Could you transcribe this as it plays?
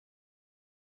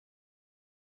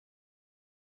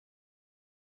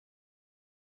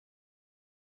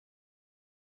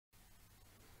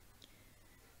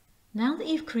Now that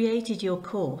you've created your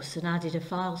course and added a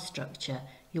file structure,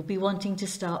 you'll be wanting to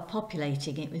start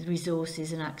populating it with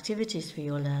resources and activities for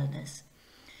your learners.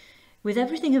 With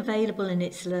everything available in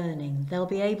It's Learning, they'll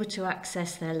be able to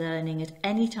access their learning at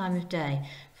any time of day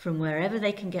from wherever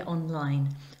they can get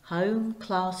online, home,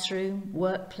 classroom,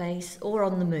 workplace, or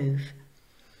on the move.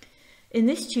 In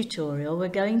this tutorial, we're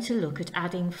going to look at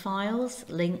adding files,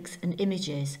 links, and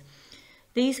images.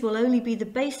 These will only be the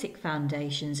basic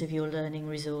foundations of your learning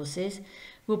resources.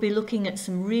 We'll be looking at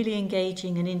some really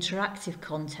engaging and interactive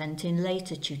content in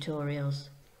later tutorials.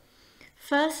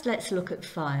 First, let's look at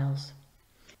files.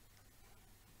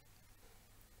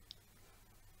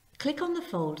 Click on the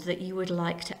folder that you would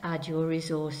like to add your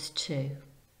resource to,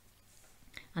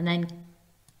 and then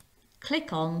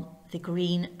click on the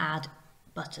green Add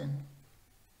button.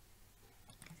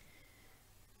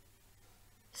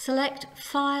 Select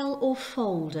File or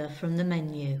Folder from the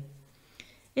menu.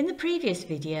 In the previous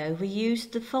video, we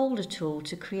used the Folder tool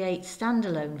to create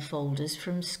standalone folders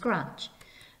from scratch.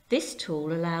 This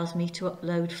tool allows me to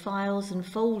upload files and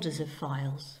folders of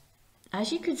files.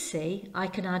 As you can see, I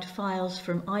can add files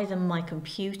from either my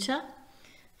computer,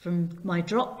 from my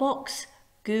Dropbox,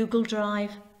 Google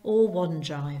Drive, or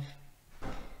OneDrive.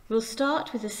 We'll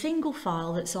start with a single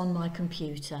file that's on my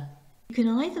computer. You can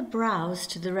either browse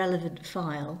to the relevant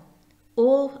file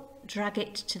or drag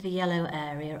it to the yellow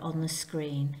area on the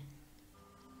screen.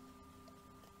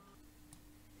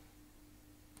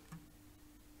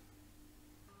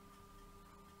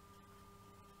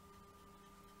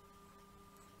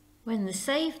 When the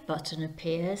Save button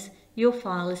appears, your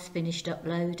file is finished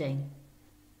uploading.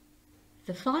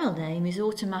 The file name is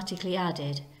automatically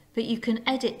added, but you can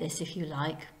edit this if you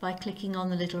like by clicking on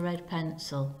the little red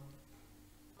pencil.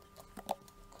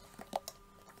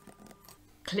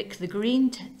 Click the green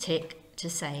tick to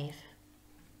save.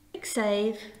 Click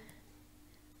Save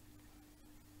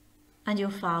and your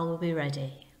file will be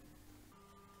ready.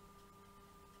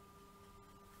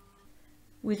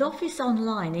 With Office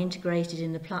Online integrated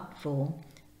in the platform,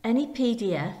 any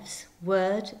PDFs,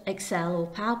 Word, Excel or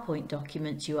PowerPoint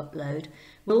documents you upload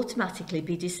will automatically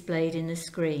be displayed in the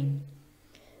screen.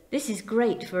 This is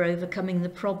great for overcoming the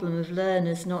problem of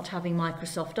learners not having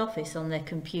Microsoft Office on their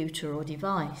computer or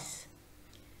device.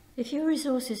 If your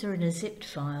resources are in a zipped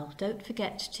file, don't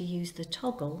forget to use the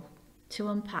toggle to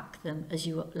unpack them as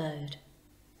you upload.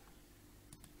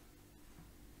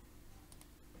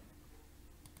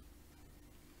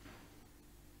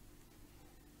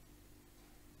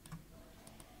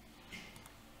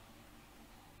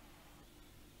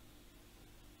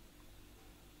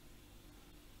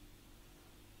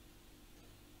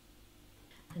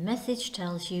 The message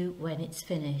tells you when it's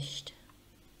finished.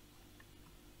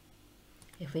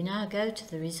 If we now go to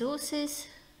the resources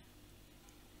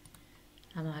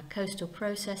and our coastal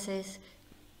processes,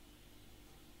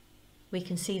 we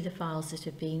can see the files that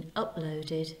have been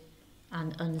uploaded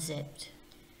and unzipped.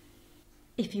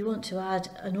 If you want to add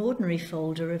an ordinary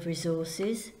folder of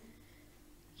resources,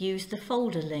 use the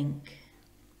folder link.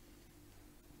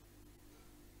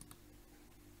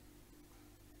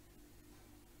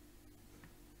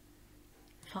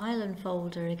 File and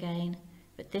folder again,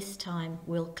 but this time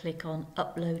we'll click on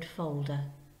Upload Folder.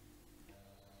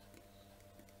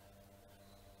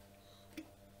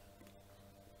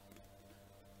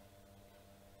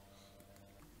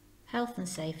 Health and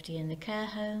Safety in the Care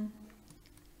Home,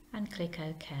 and click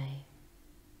OK.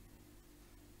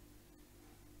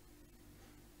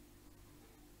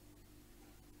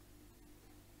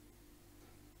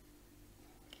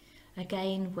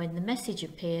 Again, when the message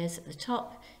appears at the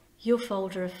top, your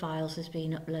folder of files has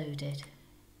been uploaded.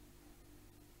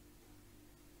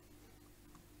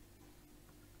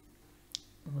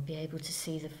 And we'll be able to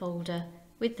see the folder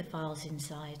with the files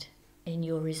inside in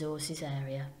your resources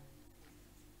area.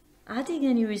 Adding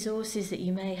any resources that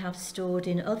you may have stored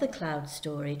in other cloud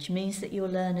storage means that your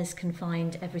learners can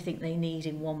find everything they need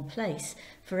in one place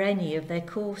for any of their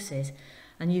courses,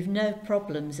 and you've no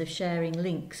problems of sharing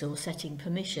links or setting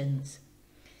permissions.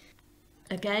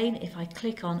 Again, if I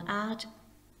click on Add,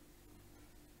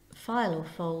 File or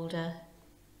Folder,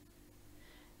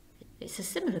 it's a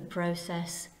similar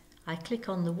process. I click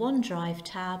on the OneDrive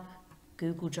tab,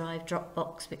 Google Drive,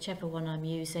 Dropbox, whichever one I'm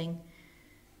using,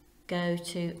 go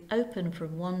to Open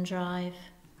from OneDrive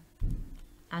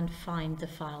and find the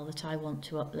file that I want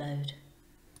to upload.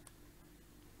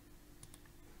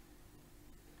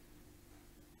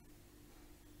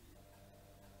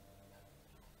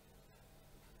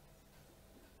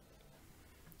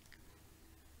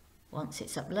 Once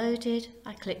it's uploaded,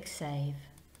 I click Save.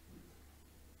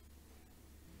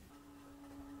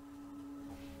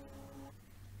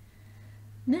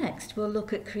 Next, we'll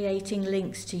look at creating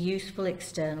links to useful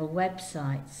external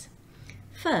websites.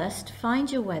 First,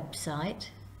 find your website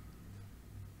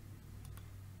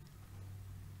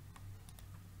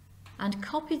and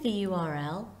copy the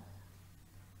URL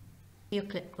to your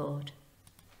clipboard.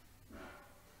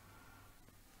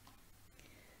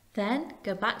 Then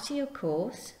go back to your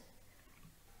course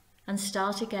and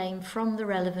start again from the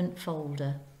relevant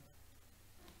folder.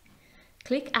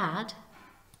 Click Add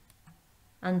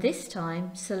and this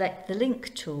time select the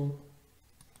link tool.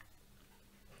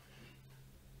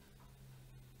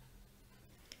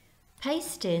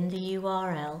 Paste in the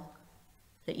URL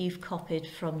that you've copied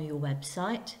from your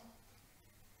website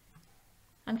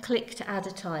and click to add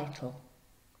a title.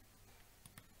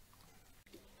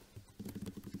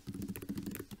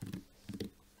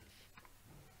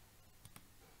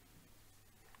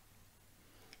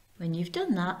 When you've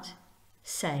done that,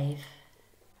 save.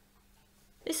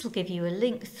 This will give you a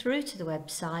link through to the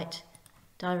website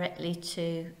directly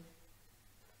to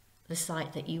the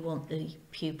site that you want the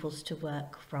pupils to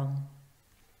work from.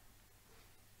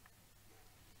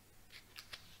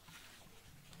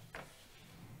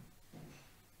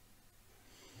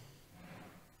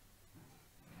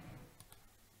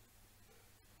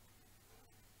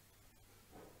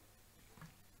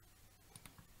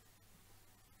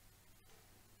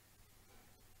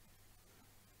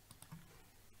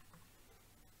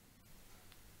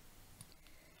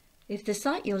 If the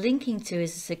site you're linking to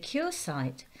is a secure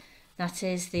site, that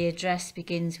is, the address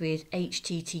begins with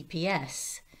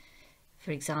HTTPS,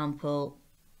 for example,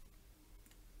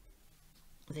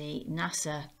 the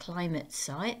NASA climate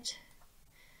site,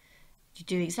 you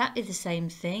do exactly the same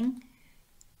thing.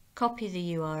 Copy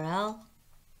the URL,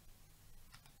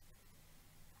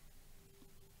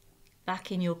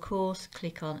 back in your course,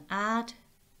 click on Add,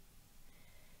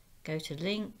 go to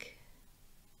Link,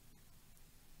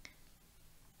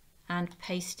 and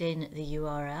paste in the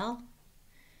URL.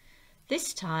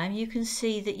 This time you can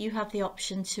see that you have the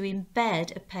option to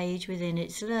embed a page within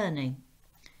its learning.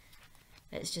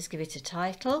 Let's just give it a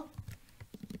title.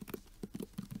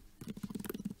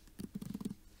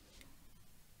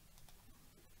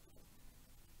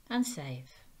 And save.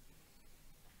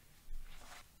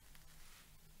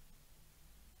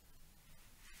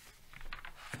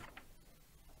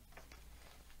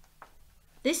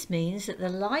 This means that the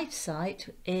live site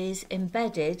is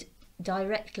embedded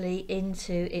directly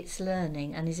into its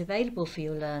learning and is available for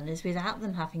your learners without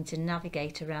them having to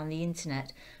navigate around the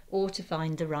internet or to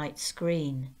find the right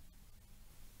screen.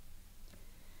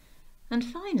 And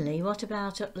finally, what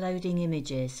about uploading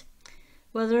images?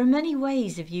 Well, there are many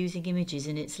ways of using images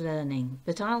in its learning,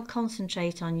 but I'll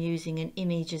concentrate on using an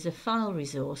image as a file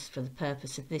resource for the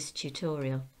purpose of this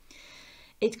tutorial.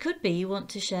 It could be you want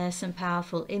to share some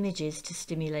powerful images to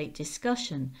stimulate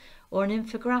discussion, or an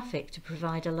infographic to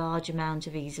provide a large amount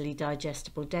of easily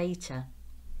digestible data.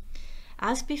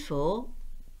 As before,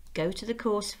 go to the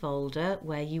course folder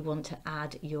where you want to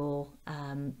add your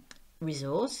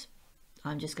resource.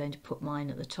 I'm just going to put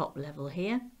mine at the top level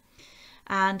here,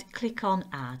 and click on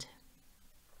Add.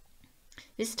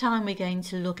 This time we're going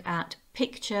to look at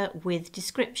Picture with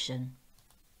Description.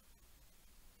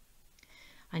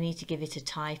 I need to give it a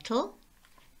title.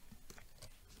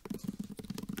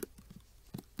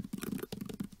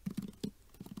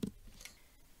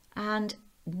 And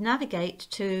navigate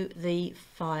to the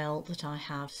file that I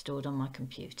have stored on my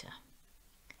computer.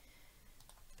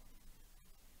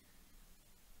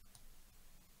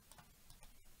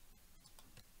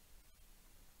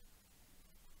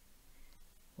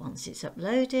 Once it's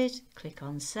uploaded, click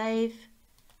on Save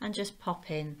and just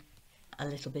pop in a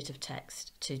little bit of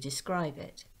text to describe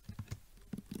it.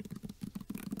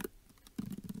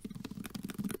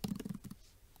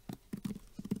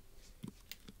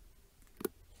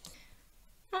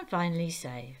 And finally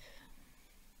save.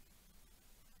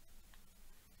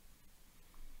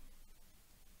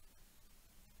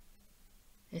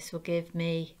 This will give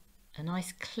me a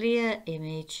nice clear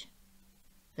image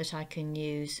that I can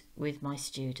use with my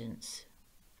students.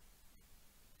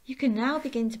 You can now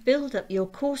begin to build up your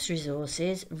course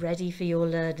resources ready for your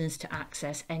learners to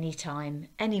access anytime,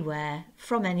 anywhere,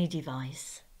 from any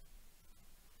device.